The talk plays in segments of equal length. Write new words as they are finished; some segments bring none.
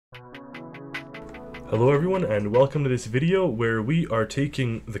Hello everyone and welcome to this video where we are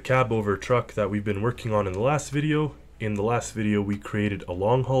taking the cabover truck that we've been working on in the last video. In the last video we created a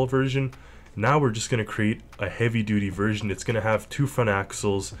long haul version. Now we're just going to create a heavy duty version. It's going to have two front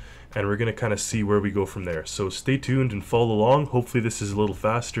axles and we're going to kind of see where we go from there. So stay tuned and follow along. Hopefully this is a little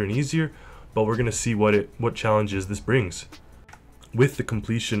faster and easier, but we're going to see what challenges this brings. With the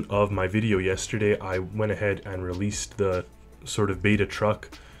completion of my video yesterday, I went ahead and released the sort of beta truck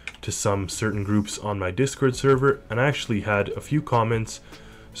to some certain groups on my Discord server, and I actually had a few comments,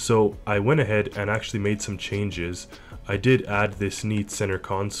 so I went ahead and actually made some changes. I did add this neat center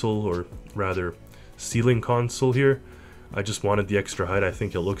console, or rather ceiling console here. I just wanted the extra height. I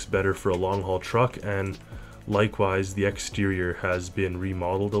think it looks better for a long haul truck, and likewise the exterior has been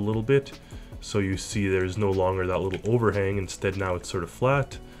remodeled a little bit, so you see there's no longer that little overhang. Instead now it's sort of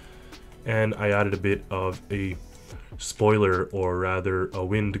flat, and I added a bit of a spoiler, or rather a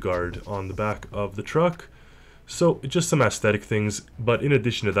wind guard, on the back of the truck. So just some aesthetic things, but in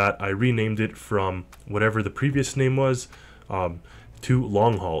addition to that I renamed it from whatever the previous name was to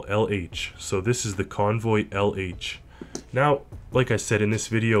long haul LH. So this is the convoy LH. Now like I said, in this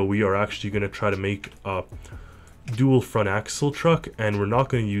video we are actually going to try to make a dual front axle truck, and we're not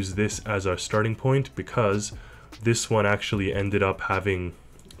going to use this as our starting point because this one actually ended up having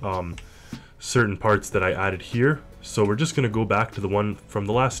certain parts that I added here. So we're just going to go back to the one from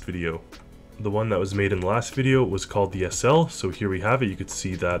the last video. The one that was made in the last video was called the SL. So here we have it. You could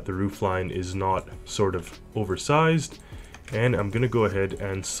see that the roof line is not sort of oversized. And I'm going to go ahead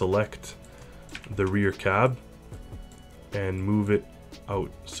and select the rear cab and move it out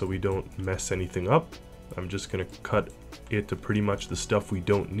so we don't mess anything up. I'm just going to cut it to pretty much the stuff we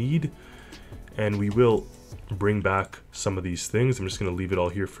don't need. And we will bring back some of these things. I'm just going to leave it all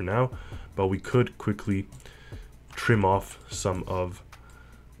here for now, but we could quickly trim off some of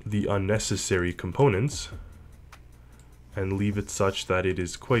the unnecessary components and leave it such that it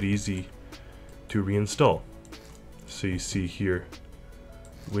is quite easy to reinstall. So you see here,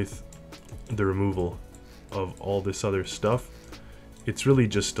 with the removal of all this other stuff, it's really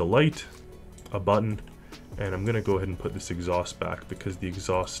just a light, a button, and I'm gonna go ahead and put this exhaust back because the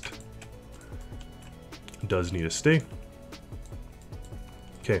exhaust does need to stay.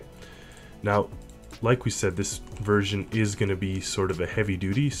 Okay, now like we said, this version is going to be sort of a heavy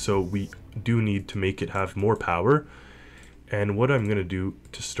duty, so we do need to make it have more power. And what I'm going to do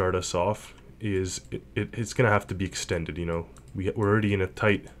to start us off is it's going to have to be extended. You know, we're already in a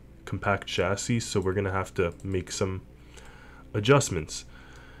tight, compact chassis, so we're going to have to make some adjustments.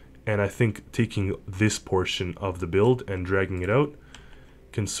 And I think taking this portion of the build and dragging it out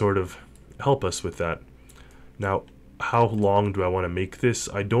can sort of help us with that. Now, how long do I want to make this?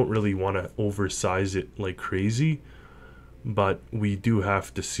 I don't really want to oversize it like crazy, but we do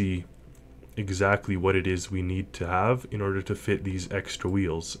have to see exactly what it is we need to have in order to fit these extra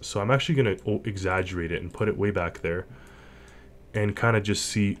wheels. So I'm actually going to exaggerate it and put it way back there and kind of just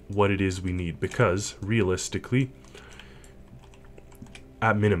see what it is we need, because realistically,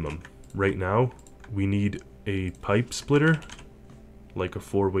 at minimum right now we need a pipe splitter, like a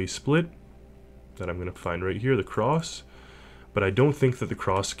 4-way split that I'm going to find right here, the cross. But I don't think that the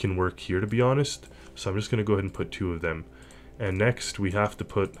cross can work here, to be honest, so I'm just going to go ahead and put 2 of them. And next we have to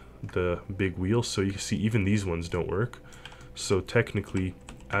put the big wheel, so you can see even these ones don't work. So technically,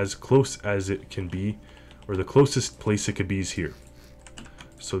 as close as it can be, or the closest place it could be, is here.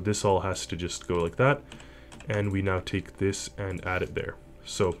 So this all has to just go like that, and we now take this and add it there.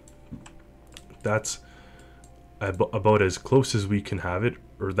 So that's about as close as we can have it,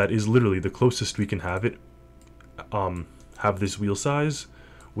 or that is literally the closest we can have it, have this wheel size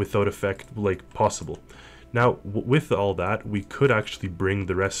without effect, like, possible. Now with all that, we could actually bring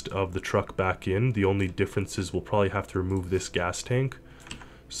the rest of the truck back in. The only difference is we'll probably have to remove this gas tank.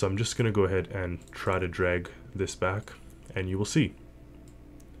 So I'm just gonna go ahead and try to drag this back, and you will see.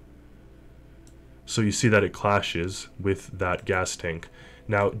 So you see that it clashes with that gas tank.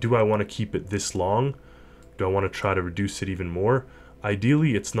 Now, do I want to keep it this long? Do I want to try to reduce it even more?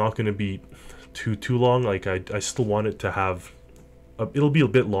 Ideally, it's not going to be too long. Like I still want it to have it'll be a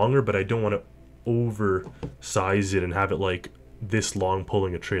bit longer, but I don't want to oversize it and have it like this long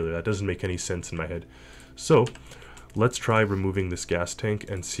pulling a trailer. That doesn't make any sense in my head. So let's try removing this gas tank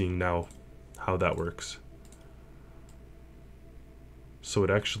and seeing now how that works. So it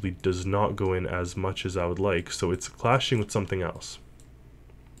actually does not go in as much as I would like, so it's clashing with something else.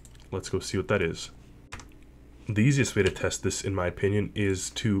 Let's go see what that is. The easiest way to test this, in my opinion,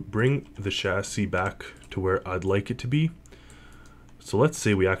 is to bring the chassis back to where I'd like it to be. So let's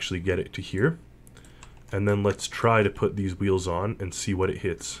say we actually get it to here. And then let's try to put these wheels on and see what it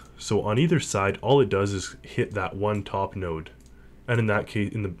hits. So on either side, all it does is hit that one top node. And in that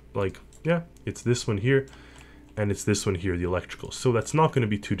case, yeah, it's this one here, and it's this one here, the electrical. So that's not going to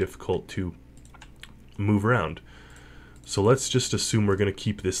be too difficult to move around. So let's just assume we're going to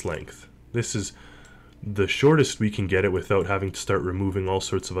keep this length. This is the shortest we can get it without having to start removing all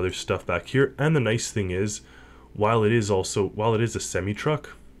sorts of other stuff back here. And the nice thing is, while it is a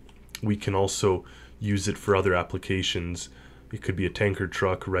semi-truck, we can also use it for other applications. It could be a tanker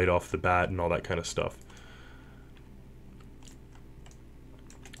truck right off the bat and all that kind of stuff.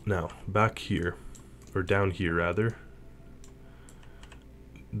 Now, back here, or down here rather,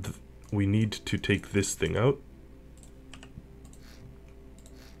 we need to take this thing out.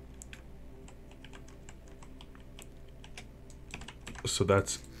 So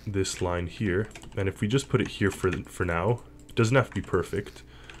that's this line here, and if we just put it here for now, it doesn't have to be perfect.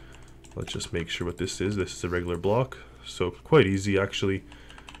 Let's just make sure what this is. This is a regular block, so quite easy actually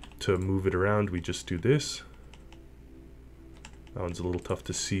to move it around. We just do this. That one's a little tough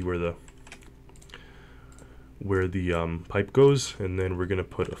to see where the pipe goes, and then we're gonna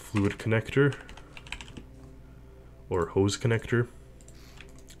put a fluid connector or hose connector.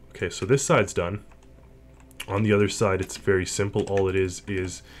 Okay, so this side's done. On the other side, it's very simple. All it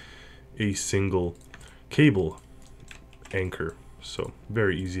is a single cable anchor. So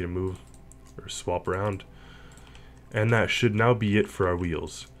very easy to move or swap around. And that should now be it for our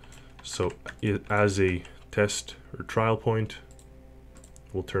wheels. So as a test or trial point,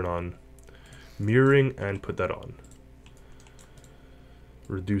 we'll turn on mirroring and put that on.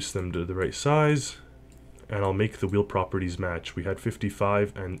 Reduce them to the right size, and I'll make the wheel properties match. We had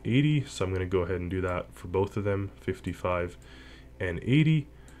 55 and 80, so I'm going to go ahead and do that for both of them, 55 and 80.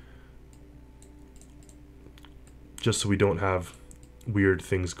 Just so we don't have weird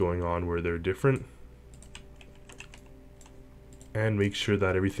things going on where they're different. And make sure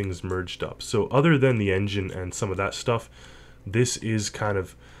that everything's merged up. So other than the engine and some of that stuff, this is kind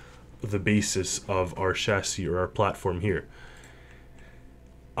of the basis of our chassis or our platform here.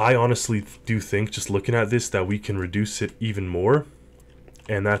 I honestly do think, just looking at this, that we can reduce it even more.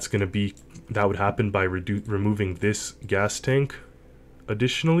 And that would happen by removing this gas tank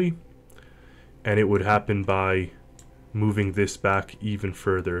additionally. And it would happen by moving this back even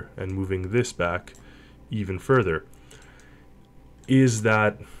further and moving this back even further. Is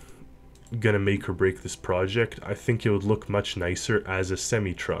that gonna make or break this project? I think it would look much nicer as a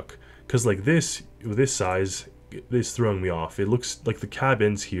semi-truck, because like this size is throwing me off. It looks like the cab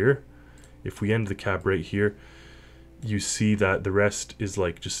ends here. If we end the cab right here, you see that the rest is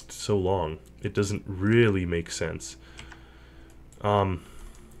like just so long. It doesn't really make sense.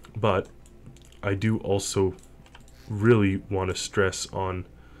 But I do also really want to stress on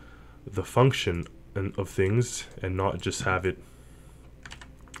the function of things and not just have it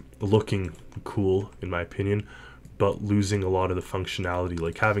looking cool, in my opinion, but losing a lot of the functionality.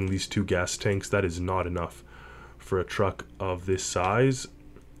 Like having these two gas tanks, that is not enough for a truck of this size,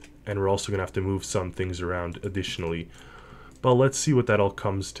 and we're also gonna have to move some things around additionally. But let's see what that all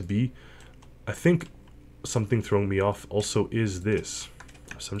comes to be. I think something throwing me off also is this.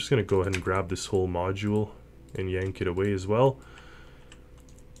 So I'm just gonna go ahead and grab this whole module and yank it away as well,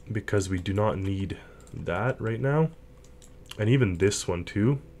 because we do not need that right now. And even this one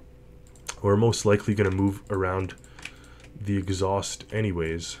too. We're most likely going to move around the exhaust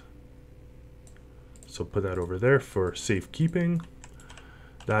anyways. So put that over there for safekeeping.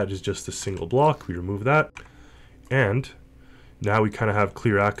 That is just a single block. We remove that. And now we kind of have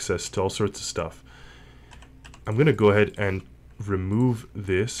clear access to all sorts of stuff. I'm going to go ahead and remove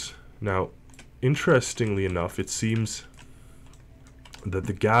this. Now, interestingly enough, it seems that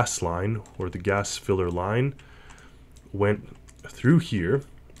the gas line or the gas filler line went through here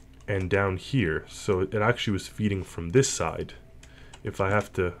and down here, so it actually was feeding from this side. If I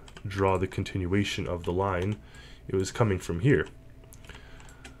have to draw the continuation of the line, it was coming from here.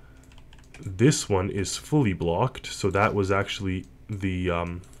 This one is fully blocked, so that was actually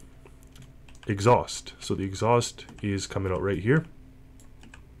the exhaust. So the exhaust is coming out right here.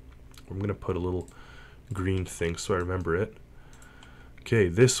 I'm gonna put a little green thing so I remember it. Okay,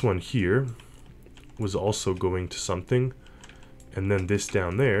 this one here was also going to something. And then this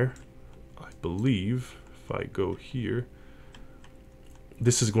down there, I believe, if I go here,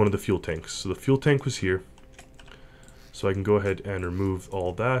 this is one of the fuel tanks. So the fuel tank was here. So I can go ahead and remove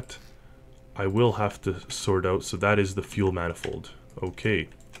all that. I will have to sort out, so that is the fuel manifold. Okay.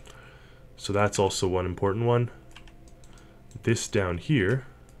 So that's also one important one. This down here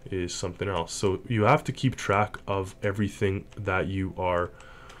is something else. So you have to keep track of everything that you are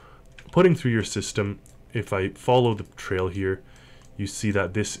putting through your system if I follow the trail here, you see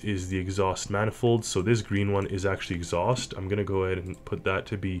that this is the exhaust manifold. So this green one is actually exhaust. I'm going to go ahead and put that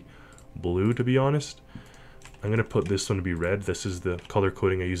to be blue, to be honest. I'm going to put this one to be red. This is the color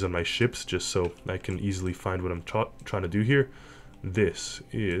coding I use on my ships, just so I can easily find what I'm trying to do here. This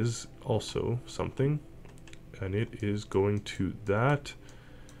is also something, and it is going to that.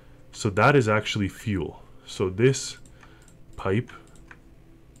 So that is actually fuel. So this pipe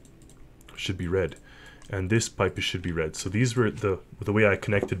should be red, and this pipe should be red. So these were the way I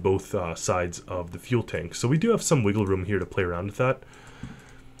connected both sides of the fuel tank. So we do have some wiggle room here to play around with that.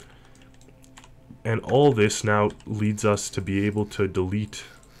 And all this now leads us to be able to delete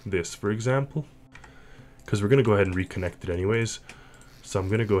this, for example, because we're going to go ahead and reconnect it anyways. So I'm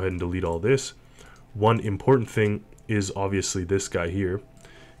going to go ahead and delete all this. One important thing is obviously this guy here,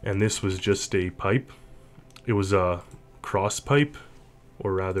 and this was just a pipe. It was a cross pipe,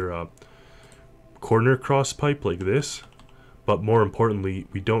 or rather a corner cross pipe like this. But more importantly,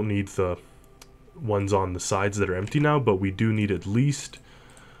 we don't need the ones on the sides that are empty now, but we do need at least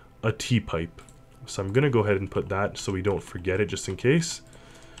a T-pipe. So I'm going to go ahead and put that so we don't forget it, just in case.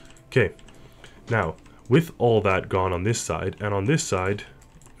 Okay, now with all that gone on this side, and on this side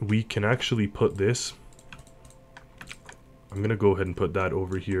we can actually put this. I'm going to go ahead and put that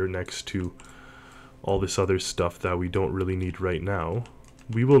over here next to all this other stuff that we don't really need right now.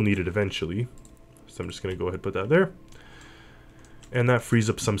 We will need it eventually, so I'm just going to go ahead and put that there. And that frees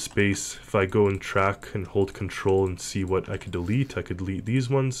up some space. If I go and track and hold control and see what I could delete these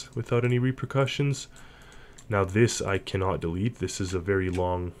ones without any repercussions. Now this I cannot delete. This is a very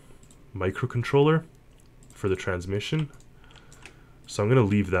long microcontroller for the transmission. So I'm going to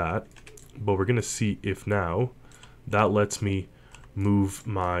leave that, but we're going to see if now that lets me move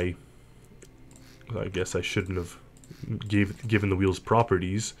my, I guess I shouldn't have given the wheels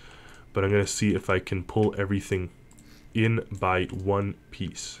properties, but I'm going to see if I can pull everything in by one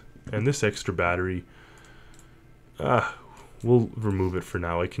piece. And this extra battery, we'll remove it for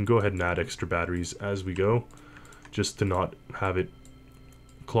now. I can go ahead and add extra batteries as we go, just to not have it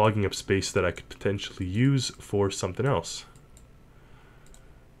clogging up space that I could potentially use for something else.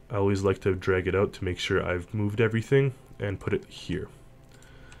 I always like to drag it out to make sure I've moved everything and put it here.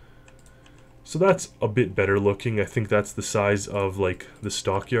 So that's a bit better looking. I think that's the size of like the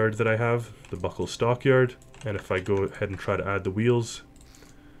stockyard that I have, the buckle stockyard. And if I go ahead and try to add the wheels,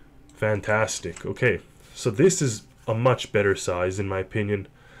 fantastic. Okay, so this is a much better size in my opinion.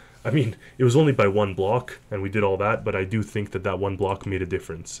 I mean, it was only by one block and we did all that, but I do think that that one block made a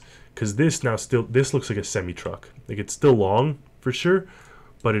difference. Because this now this looks like a semi-truck. Like, it's still long for sure,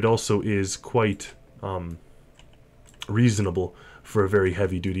 but it also is quite reasonable for a very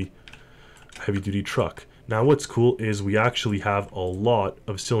heavy-duty truck. Now what's cool is we actually have a lot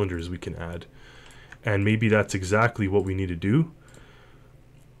of cylinders we can add. And maybe that's exactly what we need to do.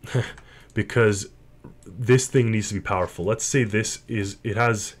 Because this thing needs to be powerful. Let's say it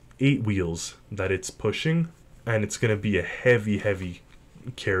has 8 wheels that it's pushing, and it's going to be a heavy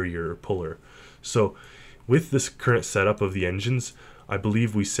carrier or puller. So with this current setup of the engines, I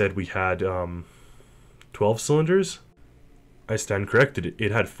believe we said we had 12 cylinders. I stand corrected.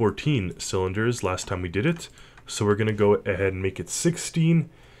 It had 14 cylinders last time we did it. So we're going to go ahead and make it 16,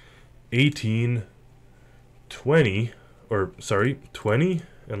 18, 20,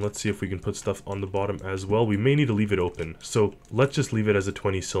 and let's see if we can put stuff on the bottom as well. We may need to leave it open, so let's just leave it as a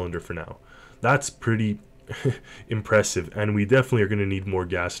 20 cylinder for now. That's pretty impressive, and we definitely are going to need more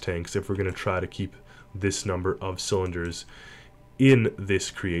gas tanks if we're going to try to keep this number of cylinders in this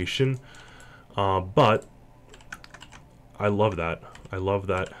creation. But I love that. I love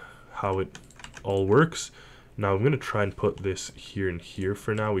that how it all works. Now I'm going to try and put this here and here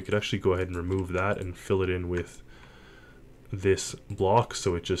for now. We could actually go ahead and remove that and fill it in with this block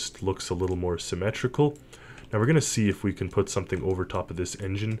so it just looks a little more symmetrical. Now we're going to see if we can put something over top of this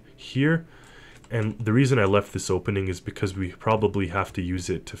engine here. And the reason I left this opening is because we probably have to use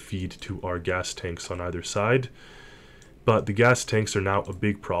it to feed to our gas tanks on either side. But the gas tanks are now a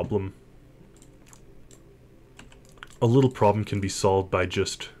big problem. A little problem can be solved by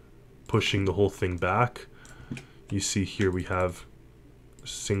just pushing the whole thing back. You see here we have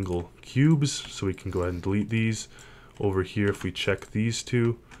single cubes, so we can go ahead and delete these. Over here, if we check these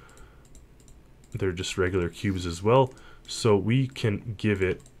two, they're just regular cubes as well. So we can give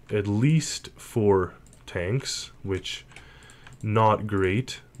it at least 4 tanks, which not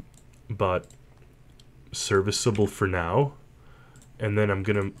great, but serviceable for now. And then I'm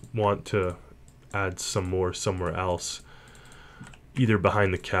gonna want to add some more somewhere else, either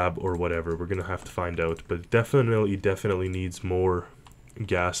behind the cab or whatever. We're gonna have to find out, but definitely needs more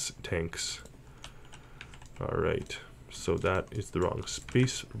gas tanks. Alright, so that is the wrong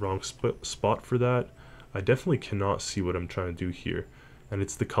space, wrong spot for that. I definitely cannot see what I'm trying to do here. And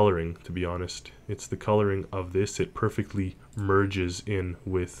it's the coloring, to be honest. It's the coloring of this. It perfectly merges in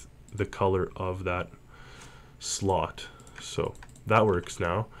with the color of that slot. So that works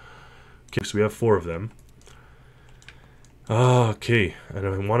now. Okay, so we have 4 of them. Okay, and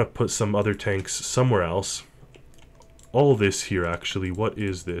I want to put some other tanks somewhere else. All this here, actually, what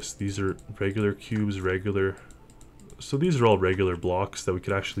is this? These are regular cubes, regular... So these are all regular blocks that we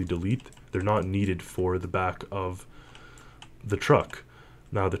could actually delete. They're not needed for the back of the truck.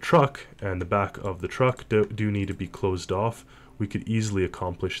 Now the truck and the back of the truck do need to be closed off. We could easily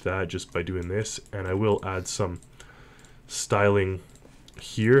accomplish that just by doing this, and I will add some styling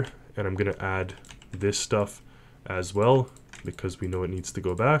here, and I'm going to add this stuff as well because we know it needs to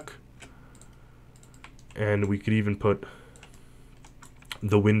go back. And we could even put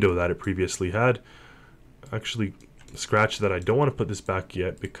the window that it previously had. Actually, scratch that. I don't want to put this back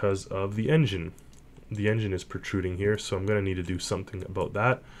yet because of the engine. The engine is protruding here, so I'm going to need to do something about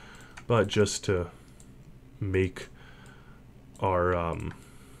that. But just to make our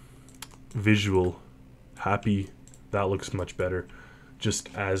visual happy, that looks much better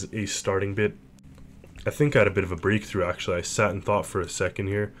just as a starting bit. I think I had a bit of a breakthrough, actually. I sat and thought for a second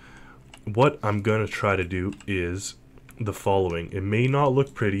here. What I'm going to try to do is the following. It may not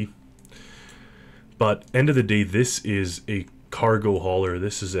look pretty, but end of the day, this is a cargo hauler.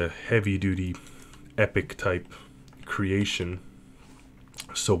 This is a heavy-duty, epic type creation.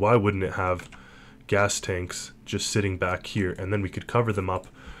 So why wouldn't it have gas tanks just sitting back here? And then we could cover them up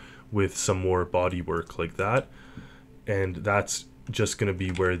with some more body work like that. And that's just going to be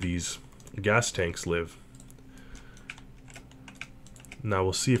where these gas tanks live. Now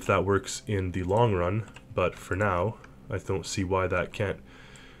we'll see if that works in the long run, but for now I don't see why that can't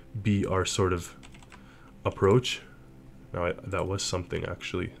be our sort of approach. Now that was something,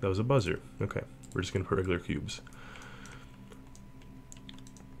 actually. That was a buzzer. Okay, we're just gonna put regular cubes.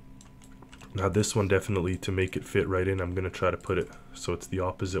 Now this one, definitely, to make it fit right in, I'm gonna try to put it so it's the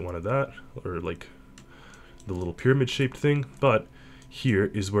opposite one of that, or like the little pyramid shaped thing. But here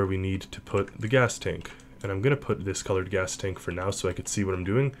is where we need to put the gas tank. And I'm going to put this colored gas tank for now so I could see what I'm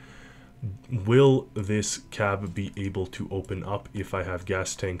doing. Will this cab be able to open up if I have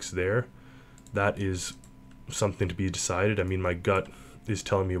gas tanks there? That is something to be decided. I mean, my gut is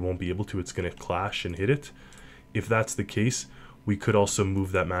telling me it won't be able to. It's going to clash and hit it. If that's the case, we could also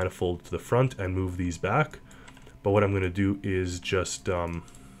move that manifold to the front and move these back. But what I'm going to do is just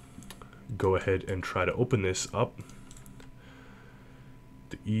go ahead and try to open this up.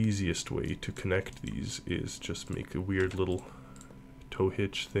 The easiest way to connect these is just make a weird little tow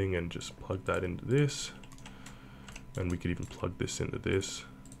hitch thing and just plug that into this. And we could even plug this into this.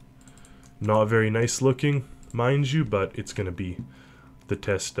 Not very nice looking, mind you, but it's going to be the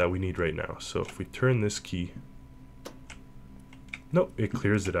test that we need right now. So if we turn this key, nope, it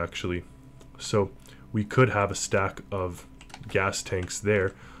clears it actually. So we could have a stack of gas tanks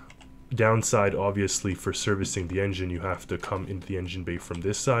there. Downside, obviously, for servicing the engine, you have to come into the engine bay from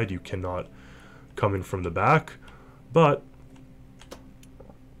this side. You cannot come in from the back, but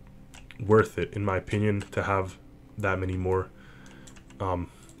worth it, in my opinion, to have that many more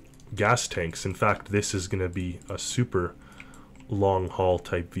gas tanks. In fact, this is going to be a super long haul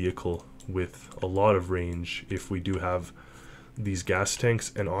type vehicle with a lot of range if we do have these gas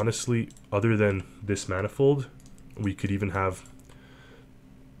tanks. And honestly, other than this manifold, we could even have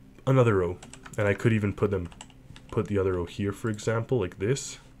another row, and I could even put the other row here, for example, like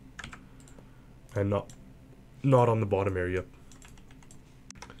this, and not on the bottom area.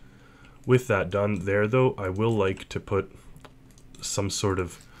 With that done there, though, I will like to put some sort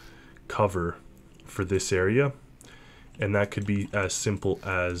of cover for this area, and that could be as simple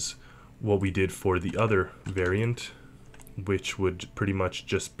as what we did for the other variant, which would pretty much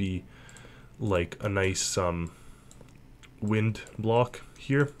just be like a nice wind block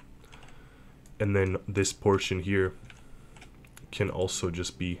here. And then this portion here can also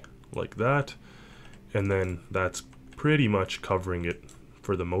just be like that. And then that's pretty much covering it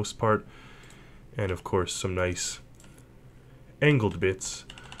for the most part. And of course, some nice angled bits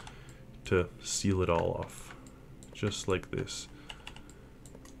to seal it all off. Just like this.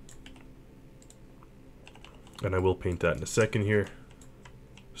 And I will paint that in a second here.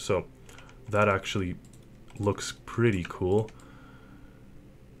 So that actually looks pretty cool.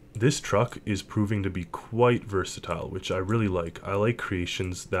 This truck is proving to be quite versatile, which I really like. I like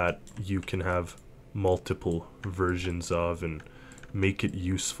creations that you can have multiple versions of and make it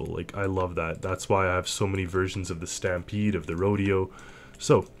useful. Like, I love that. That's why I have so many versions of the Stampede, of the Rodeo.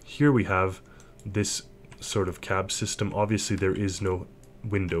 So here we have this sort of cab system. Obviously there is no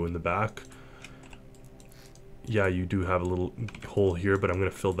window in the back. Yeah, you do have a little hole here, but I'm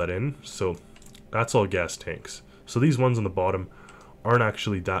going to fill that in. So that's all gas tanks. So these ones on the bottom aren't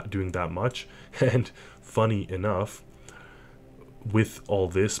actually doing that much. And funny enough, with all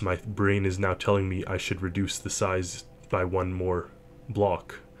this, my brain is now telling me I should reduce the size by one more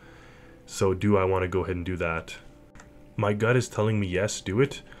block. So do I want to go ahead and do that? My gut is telling me yes, do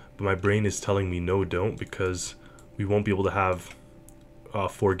it, but my brain is telling me no, don't, because we won't be able to have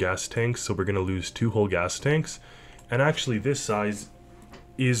 4 gas tanks, so we're going to lose 2 whole gas tanks. And actually this size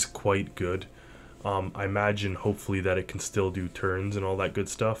is quite good. I imagine hopefully that it can still do turns and all that good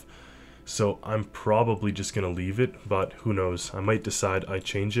stuff. So I'm probably just going to leave it, but who knows, I might decide I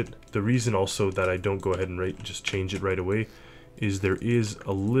change it. The reason also that I don't go ahead and just change it right away is there is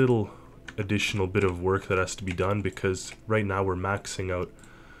a little additional bit of work that has to be done, because right now we're maxing out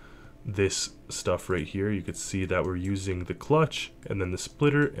this stuff right here. You could see that we're using the clutch and then the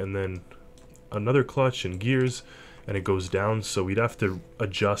splitter and then another clutch and gears, and it goes down. So we'd have to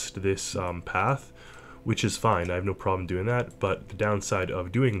adjust this path, which is fine. I have no problem doing that, but the downside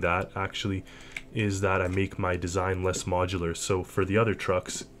of doing that actually is that I make my design less modular. So for the other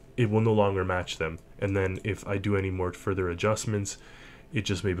trucks, it will no longer match them, and then if I do any more further adjustments, it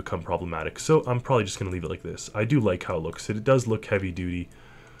just may become problematic. So I'm probably just going to leave it like this. I do like how it looks. It does look heavy duty,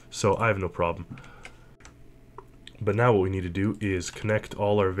 so I have no problem. But now what we need to do is connect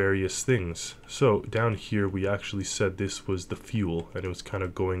all our various things. So down here we actually said this was the fuel, and it was kind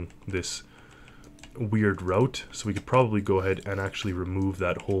of going this weird route. So we could probably go ahead and actually remove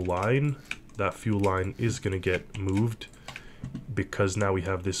that whole line. That fuel line is going to get moved because now we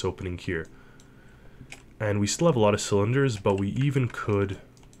have this opening here. And we still have a lot of cylinders, but we even could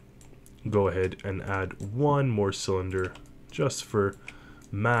go ahead and add one more cylinder just for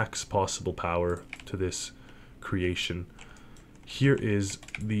max possible power to this creation. Here is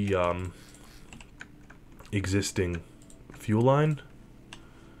the existing fuel line.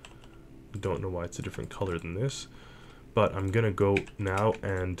 Don't know why it's a different color than this, but I'm gonna go now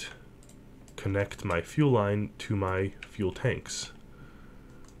and connect my fuel line to my fuel tanks.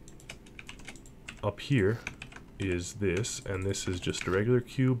 Up here is this, and this is just a regular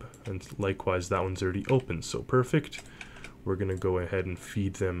cube, and likewise that one's already open, so perfect. We're gonna go ahead and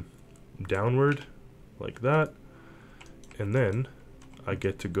feed them downward like that, and then I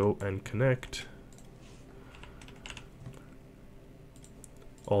get to go and connect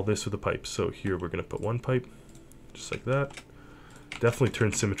all this with a pipe. So here we're gonna put one pipe just like that. Definitely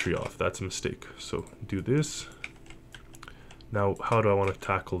turn symmetry off, that's a mistake. So do this. Now how do I want to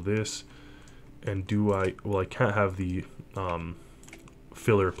tackle this? And well, I can't have the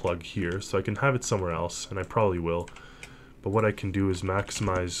filler plug here, so I can have it somewhere else, and I probably will. But what I can do is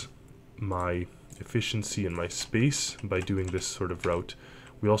maximize my efficiency and my space by doing this sort of route.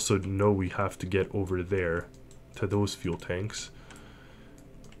 We also know we have to get over there to those fuel tanks.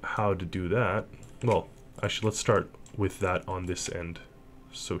 How to do that? Well, actually, let's start with that on this end.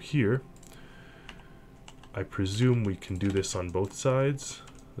 So here, I presume we can do this on both sides.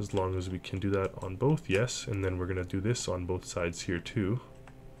 As long as we can do that on both, yes. And then we're going to do this on both sides here too.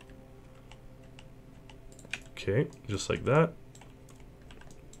 Okay, just like that.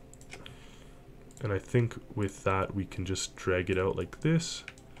 And I think with that we can just drag it out like this.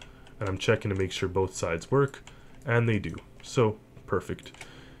 And I'm checking to make sure both sides work, and they do. So, perfect.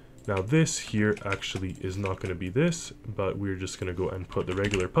 Now this here actually is not going to be this, but we're just going to go and put the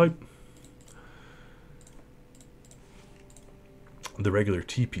regular pipe. The regular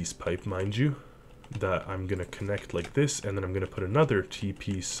T-piece pipe, mind you, that I'm going to connect like this, and then I'm going to put another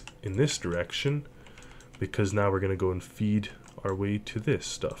T-piece in this direction, because now we're going to go and feed our way to this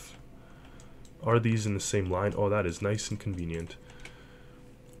stuff. Are these in the same line? Oh, that is nice and convenient.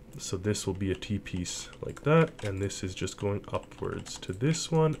 So this will be a T-piece like that, and this is just going upwards to this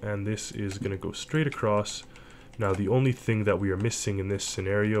one, and this is going to go straight across. Now the only thing that we are missing in this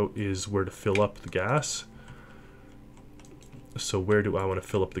scenario is where to fill up the gas. So where do I want to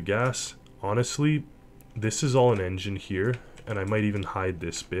fill up the gas? Honestly, this is all an engine here, and I might even hide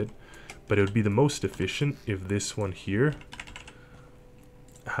this bit, but it would be the most efficient if this one here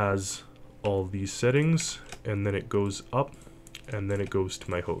has all these settings, and then it goes up, and then it goes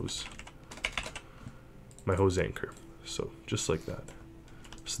to my hose anchor. So just like that.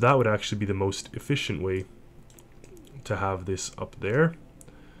 So that would actually be the most efficient way to have this up there.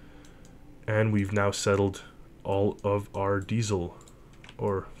 And we've now settled all of our diesel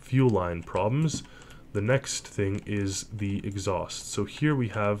or fuel line problems. The next thing is the exhaust. So here we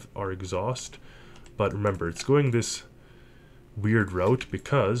have our exhaust, but remember, it's going this weird route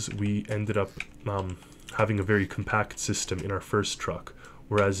because we ended up having a very compact system in our first truck,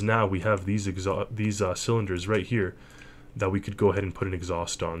 whereas now we have these cylinders right here that we could go ahead and put an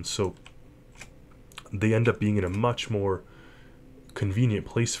exhaust on. So they end up being in a much more convenient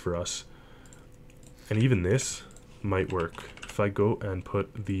place for us. And even this might work. If I go and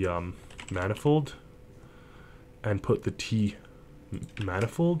put the manifold and put the T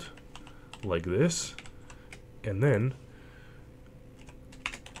manifold like this, and then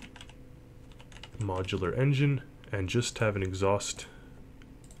modular engine, and just have an exhaust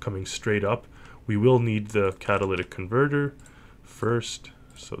coming straight up. We will need the catalytic converter first,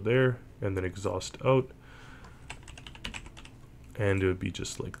 so there, and then exhaust out, and it would be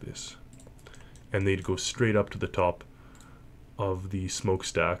just like this, and they'd go straight up to the top of the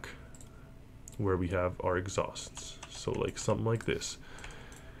smokestack where we have our exhausts. So like something like this.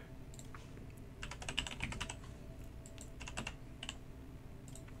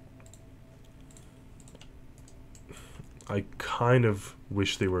 I kind of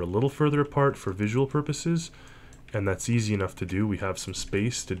wish they were a little further apart for visual purposes, and that's easy enough to do. We have some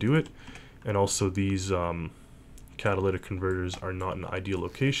space to do it, and also these catalytic converters are not an ideal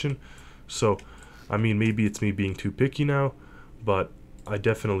location. So I mean, maybe it's me being too picky now, but I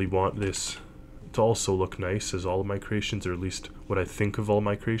definitely want this to also look nice as all of my creations, or at least what I think of all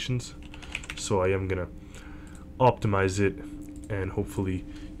my creations. So I am gonna optimize it, and hopefully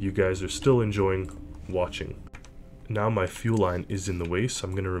you guys are still enjoying watching. Now my fuel line is in the way, so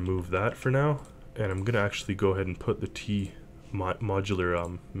I'm going to remove that for now, and I'm going to actually go ahead and put the T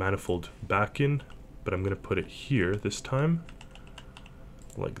modular manifold back in, but I'm going to put it here this time,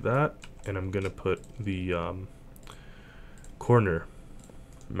 like that, and I'm going to put the corner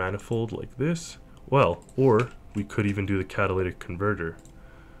manifold like this. Well, or we could even do the catalytic converter.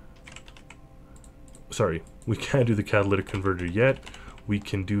 Sorry, we can't do the catalytic converter yet. We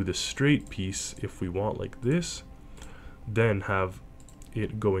can do the straight piece if we want, like this. Then have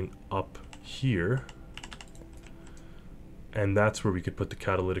it going up here, and that's where we could put the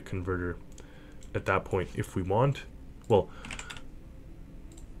catalytic converter at that point if we want. Well,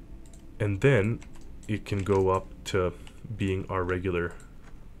 and then it can go up to being our regular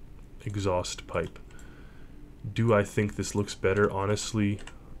exhaust pipe. Do I think this looks better? Honestly,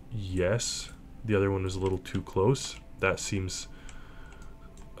 yes. The other one was a little too close. That seems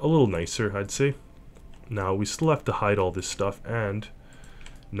a little nicer, I'd say. Now we still have to hide all this stuff, and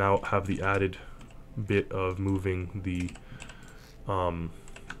now have the added bit of moving the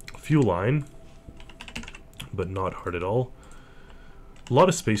fuel line, but not hard at all. A lot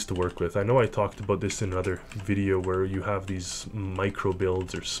of space to work with. I know I talked about this in another video where you have these micro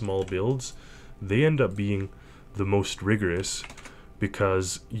builds or small builds. They end up being the most rigorous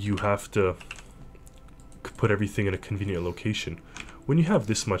because you have to put everything in a convenient location. When you have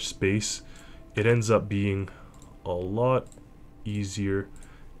this much space, it ends up being a lot easier,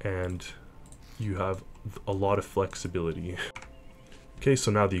 and you have a lot of flexibility. Okay,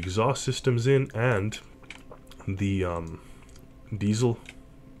 so now the exhaust system's in, and the diesel,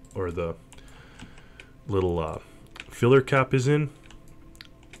 or the little filler cap, is in.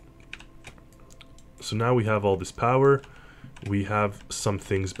 So now we have all this power. We have some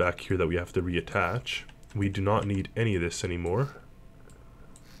things back here that we have to reattach. We do not need any of this anymore.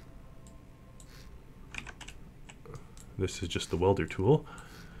 This is just the welder tool.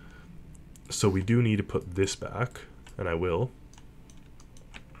 So we do need to put this back, and I will.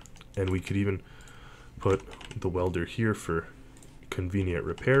 And we could even put the welder here for convenient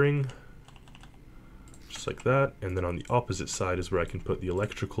repairing, just like that. And then on the opposite side is where I can put the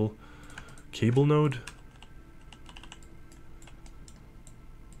electrical cable node.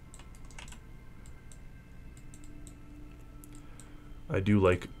 I do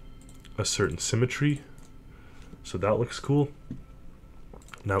like a certain symmetry, so that looks cool.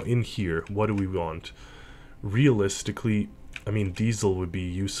 Now in here, what do we want? Realistically, I mean, diesel would be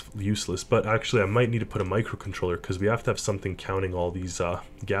useless, but actually I might need to put a microcontroller because we have to have something counting all these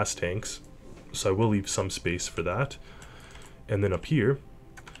gas tanks. So I will leave some space for that. And then up here,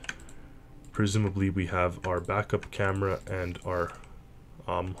 presumably we have our backup camera and our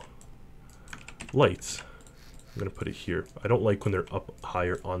lights. I'm going to put it here. I don't like when they're up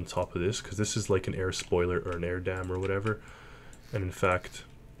higher on top of this because this is like an air spoiler or an air dam or whatever. And in fact,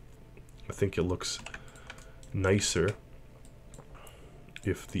 I think it looks nicer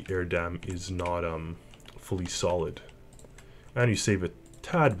if the air dam is not fully solid. And you save a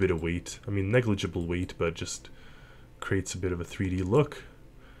tad bit of weight. I mean, negligible weight, but just creates a bit of a 3D look.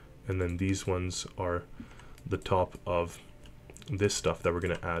 And then these ones are the top of this stuff that we're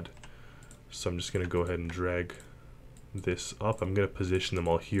going to add. So I'm just going to go ahead and drag this up. I'm going to position them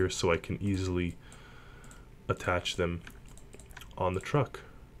all here so I can easily attach them on the truck.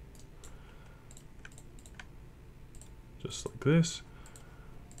 Just like this.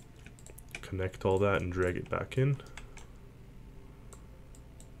 Connect all that and drag it back in.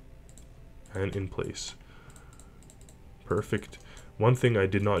 And in place. Perfect. One thing I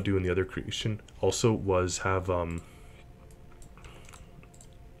did not do in the other creation also was have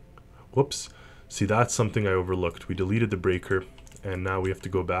whoops. See, that's something I overlooked. We deleted the breaker and now we have to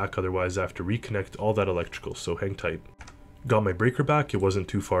go back, otherwise I have to reconnect all that electrical, so hang tight. Got my breaker back. It wasn't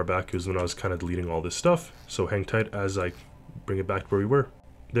too far back. It was when I was kind of deleting all this stuff, so hang tight as I bring it back to where we were.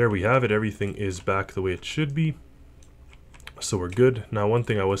 There we have it. Everything is back the way it should be. So we're good. Now one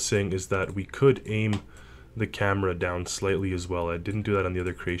thing I was saying is that we could aim the camera down slightly as well. I didn't do that on the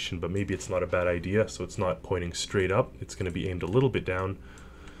other creation, but maybe it's not a bad idea. So it's not pointing straight up. It's going to be aimed a little bit down.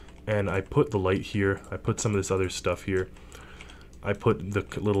 And I put the light here. I put some of this other stuff here. I put the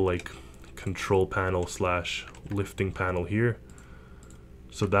little like control panel slash lifting panel here.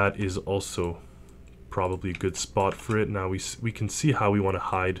 So that is also probably a good spot for it. Now we can see how we want to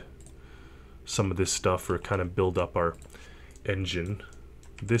hide some of this stuff or kind of build up our engine.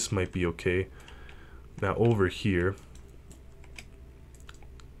 This might be okay. Now over here,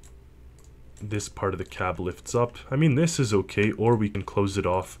 this part of the cab lifts up. I mean, this is okay, or we can close it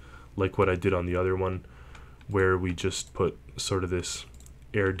off like what I did on the other one, where we just put sort of this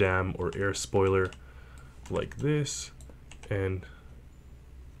air dam or air spoiler like this and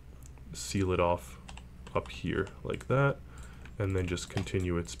seal it off up here like that, and then just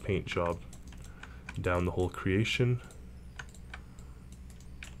continue its paint job down the whole creation.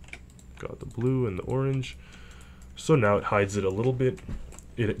 Got the blue and the orange. So now it hides it a little bit.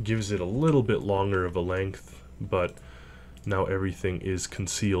 It gives it a little bit longer of a length, but now everything is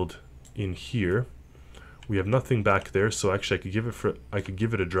concealed in here. We have nothing back there, so actually I could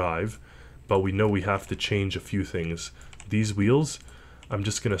give it a drive, but we know we have to change a few things. These wheels, I'm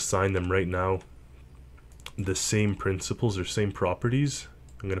just going to assign them right now the same principles or same properties.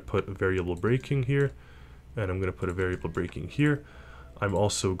 I'm going to put a variable braking here, and I'm going to put a variable braking here. I'm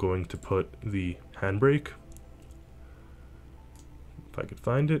also going to put the handbrake, if I could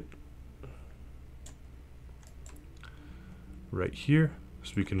find it, right here,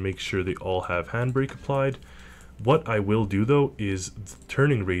 so we can make sure they all have handbrake applied. What I will do though is the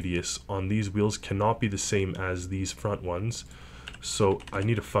turning radius on these wheels cannot be the same as these front ones, so I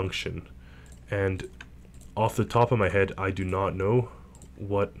need a function, and off the top of my head I do not know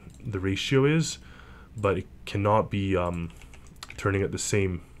what the ratio is, but it cannot be turning at the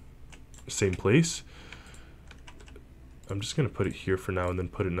same place. I'm just going to put it here for now and then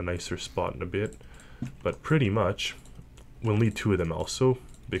put it in a nicer spot in a bit, but pretty much we'll need two of them also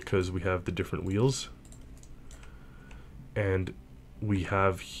because we have the different wheels, and we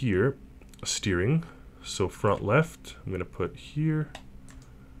have here a steering. So front left I'm going to put here,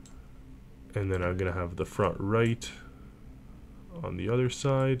 and then I'm going to have the front right on the other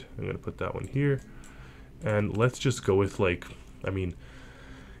side. I'm going to put that one here, and let's just go with, like, I mean,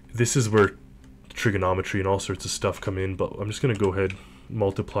 this is where trigonometry and all sorts of stuff come in, but I'm just going to go ahead,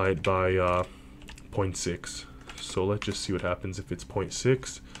 multiply it by 0.6. So let's just see what happens if it's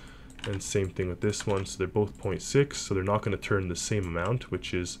 0.6, and same thing with this one. So they're both 0.6, so they're not going to turn the same amount,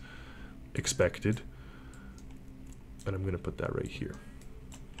 which is expected. And I'm going to put that right here.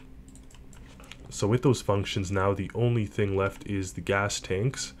 So with those functions now, the only thing left is the gas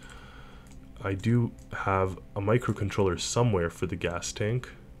tanks. I do have a microcontroller somewhere for the gas tank.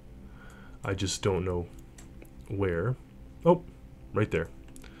 I just don't know where. Oh, right there.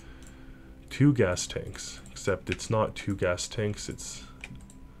 2 gas tanks, except it's not 2 gas tanks, it's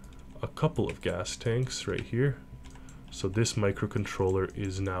a couple of gas tanks right here. So this microcontroller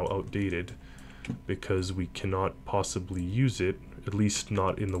is now outdated because we cannot possibly use it, at least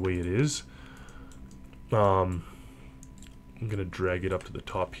not in the way it is. I'm gonna drag it up to the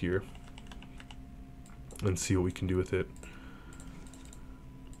top here and see what we can do with it.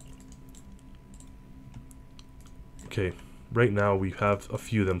 Okay, right now we have a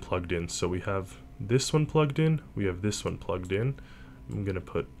few of them plugged in. So we have this one plugged in, we have this one plugged in. I'm gonna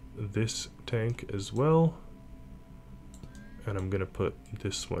put this tank as well, and I'm gonna put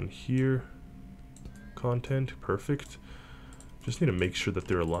this one here. Content, perfect. Just need to make sure that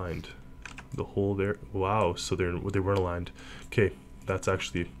they're aligned. The hole there, wow, so they weren't aligned. Okay, that's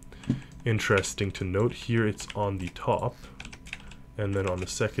actually interesting to note. Here it's on the top, and then on the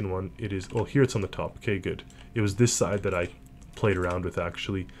second one it is, oh, here it's on the top. Okay, good. It was this side that I played around with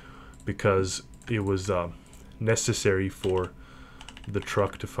actually, because it was necessary for the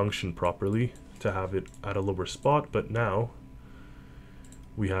truck to function properly to have it at a lower spot, but now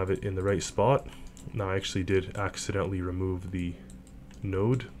we have it in the right spot. Now I actually did accidentally remove the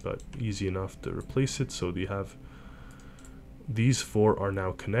node, but easy enough to replace it. So you have these 4 are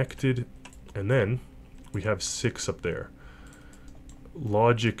now connected, and then we have 6 up there.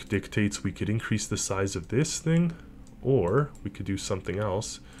 Logic dictates we could increase the size of this thing, or we could do something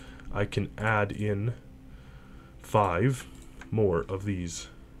else. I can add in 5 more of these,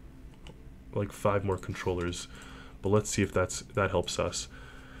 like 5 more controllers, but let's see if that helps us.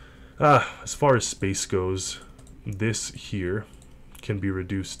 As far as space goes, this here can be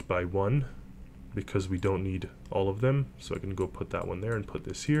reduced by 1 because we don't need all of them, so I can go put that one there and put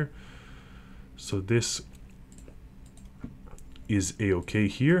this here. So this is a-okay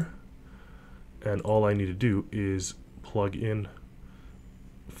here, and all I need to do is plug in.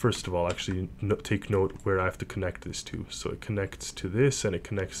 First of all, actually take note where I have to connect this to. So it connects to this and it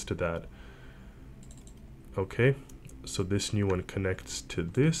connects to that. Okay, so this new one connects to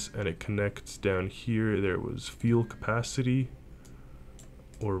this and it connects down here. There was fuel capacity,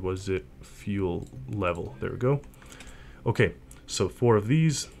 or was it fuel level? There we go. Okay, so 4 of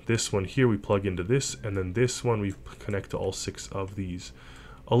these. This one here we plug into this, and then this one we connect to all 6 of these.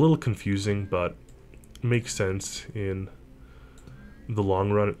 A little confusing, but makes sense in the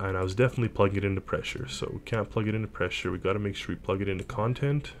long run, and I was definitely plugging it into pressure. So we can't plug it into pressure. We got to make sure we plug it into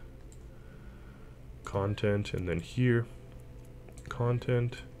content, and then here,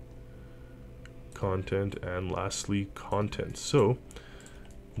 content, and lastly content. So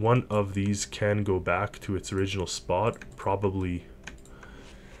one of these can go back to its original spot, probably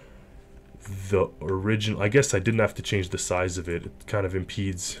the original. I guess I didn't have to change the size of it. It kind of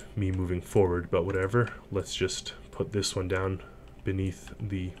impedes me moving forward, but whatever. Let's just put this one down beneath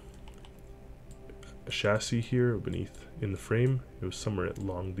the chassis here, beneath in the frame. It was somewhere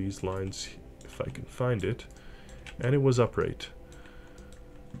along these lines, if I can find it, and it was upright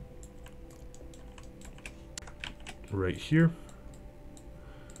right here.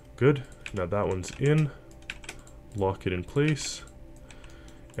 Good. Now that one's in. Lock it in place,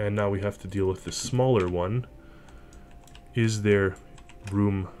 and now we have to deal with the smaller one. Is there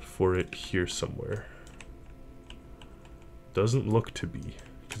room for it here somewhere? Doesn't look to be,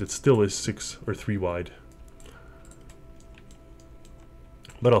 because it still is 6 or 3 wide.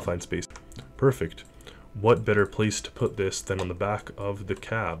 But I'll find space. Perfect. What better place to put this than on the back of the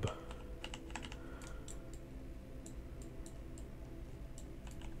cab?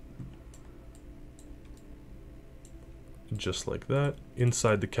 Just like that.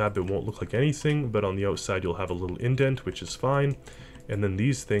 Inside the cab it won't look like anything, but on the outside you'll have a little indent, which is fine. And then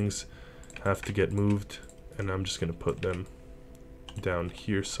these things have to get moved, and I'm just going to put them down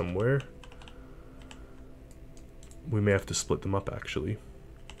here somewhere. We may have to split them up actually.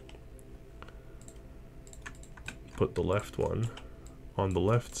 Put the left one on the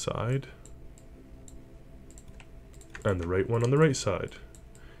left side and the right one on the right side.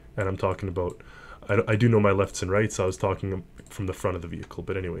 And I'm talking about, I do know my lefts and rights, so I was talking from the front of the vehicle,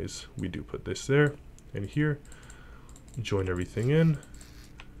 but anyways, we do put this there and here, join everything in.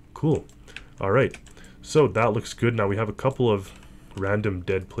 Cool. All right, so that looks good. Now we have a couple of random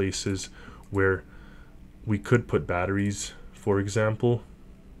dead places where we could put batteries, for example,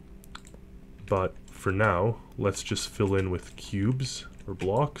 but for now let's just fill in with cubes or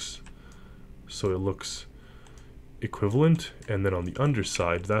blocks so it looks equivalent. And then on the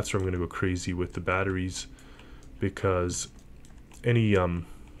underside, that's where I'm going to go crazy with the batteries, because any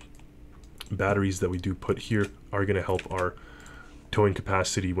batteries that we do put here are going to help our towing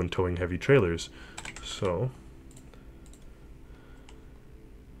capacity when towing heavy trailers. So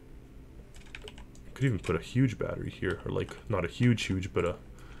could even put a huge battery here, or like not a huge, but a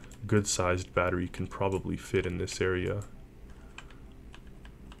good sized battery can probably fit in this area.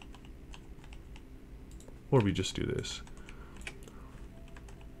 Or we just do this.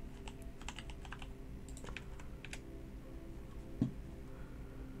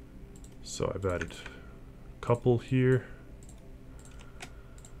 So I've added a couple here.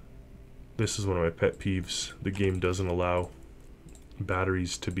 This is one of my pet peeves. The game doesn't allow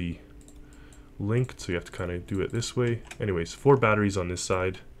batteries to be linked, so you have to kind of do it this way. Anyways, 4 batteries on this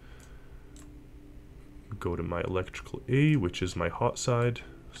side. Go to my electrical A, which is my hot side.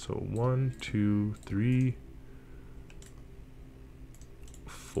 So 1, 2, 3,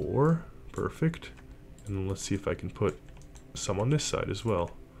 4. Perfect. And then let's see if I can put some on this side as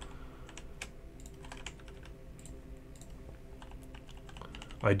well.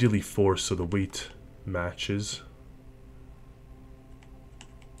 Ideally 4 so the weight matches.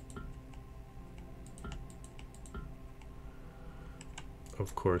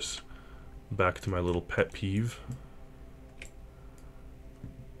 Of course, back to my little pet peeve.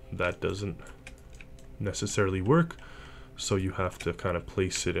 That doesn't necessarily work, so you have to kind of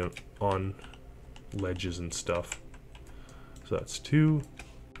place it on ledges and stuff. So that's 2,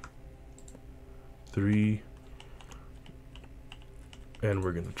 3, and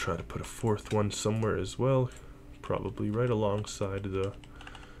we're going to try to put a 4th one somewhere as well, probably right alongside the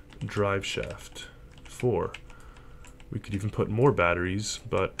drive shaft. 4. We could even put more batteries,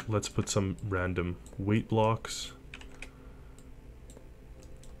 but let's put some random weight blocks.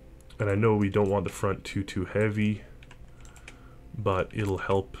 And I know we don't want the front too heavy, but it'll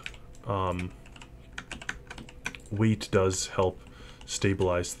help. Weight does help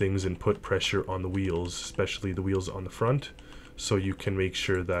stabilize things and put pressure on the wheels, especially the wheels on the front, so you can make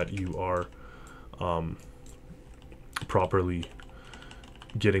sure that you are properly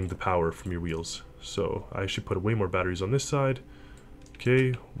getting the power from your wheels. So I should put way more batteries on this side.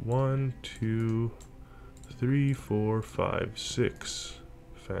 Okay, 1, 2, 3, 4, 5, 6.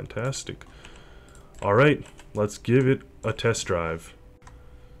 Fantastic. Alright, let's give it a test drive.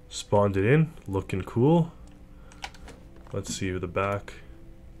 Spawned it in, looking cool. Let's see the back.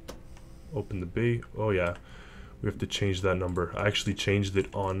 Open the bay. Oh yeah, we have to change that number. I actually changed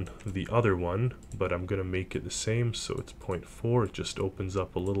it on the other one, but I'm gonna make it the same, so it's 0.4. It just opens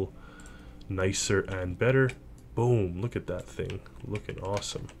up a little nicer and better. Boom, look at that thing, looking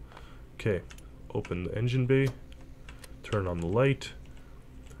awesome. Okay, open the engine bay, turn on the light.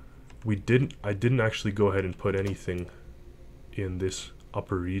 I didn't actually go ahead and put anything in this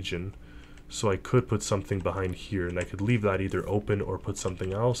upper region, so I could put something behind here, and I could leave that either open or put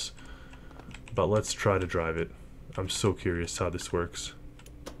something else, but let's try to drive it. I'm so curious how this works.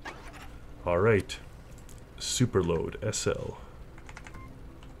 Alright, Superload SL.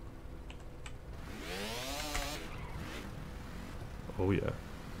 Oh yeah.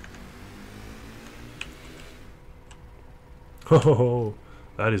 Oh,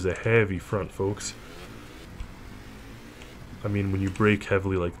 that is a heavy front, folks. I mean, when you brake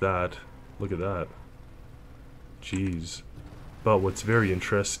heavily like that, look at that. Jeez. But what's very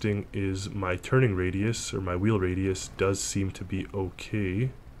interesting is my turning radius, or my wheel radius, does seem to be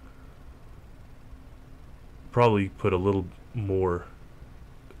okay. Probably put a little more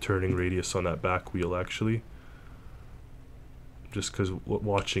turning radius on that back wheel, actually. Just because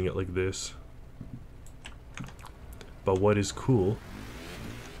watching it like this. But what is cool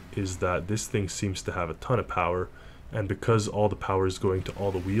is that this thing seems to have a ton of power, and because all the power is going to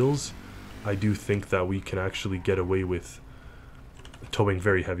all the wheels, I do think that we can actually get away with towing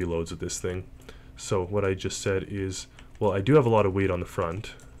very heavy loads with this thing. So what I just said is, well, I do have a lot of weight on the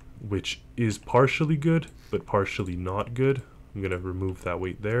front, which is partially good, but partially not good. I'm going to remove that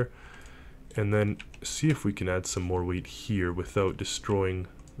weight there, and then see if we can add some more weight here without destroying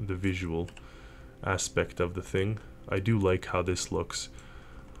the visual aspect of the thing. I do like how this looks.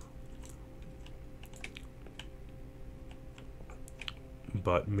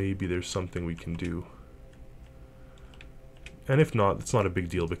 But maybe there's something we can do. And if not, it's not a big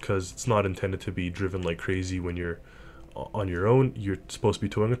deal, because it's not intended to be driven like crazy when you're on your own. You're supposed to be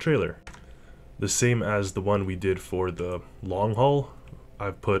towing a trailer. The same as the one we did for the long haul.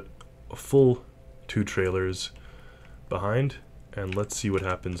 I've put a full 2 trailers behind, and let's see what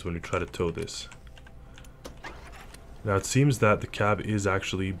happens when we try to tow this. Now it seems that the cab is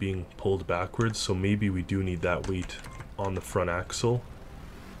actually being pulled backwards, so maybe we do need that weight on the front axle.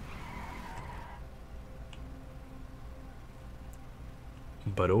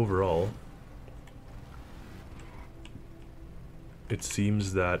 But overall, it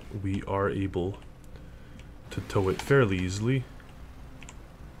seems that we are able to tow it fairly easily.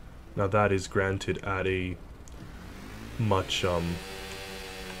 Now that is granted at a much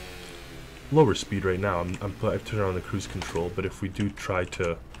lower speed right now. I've turned on the cruise control, but if we do try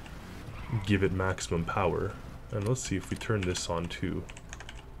to give it maximum power, and let's see if we turn this on too.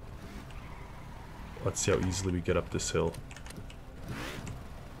 Let's see how easily we get up this hill.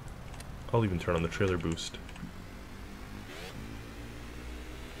 I'll even turn on the trailer boost.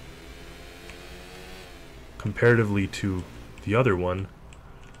 Comparatively to the other one,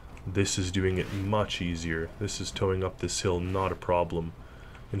 this is doing it much easier. This is towing up this hill, not a problem.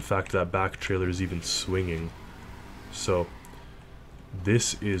 In fact, that back trailer is even swinging. So,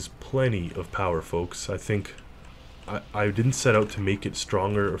 this is plenty of power, folks. I think I didn't set out to make it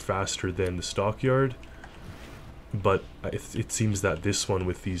stronger or faster than the stockyard, but it seems that this one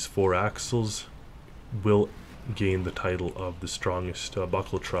with these 4 axles will gain the title of the strongest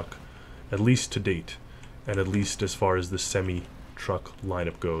buckle truck, at least to date, and at least as far as the semi-truck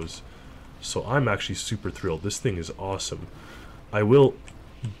lineup goes. So I'm actually super thrilled. This thing is awesome. I will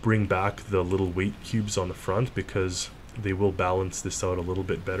bring back the little weight cubes on the front because they will balance this out a little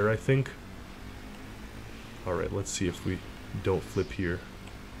bit better, I think. Alright, let's see if we don't flip here.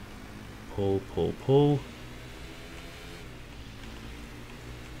 Pull, pull, pull.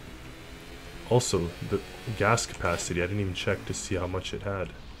 Also, the gas capacity, I didn't even check to see how much it had.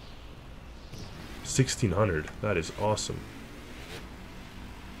 1600, that is awesome.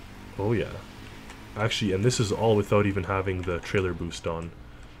 Oh yeah. Actually, and this is all without even having the trailer boost on.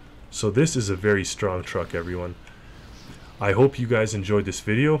 So this is a very strong truck, everyone. I hope you guys enjoyed this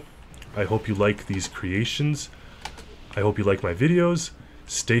video. I hope you like these creations. I hope you like my videos.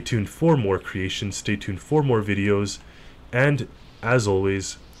 Stay tuned for more creations. Stay tuned for more videos. And as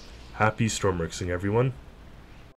always, happy Stormworksing, everyone.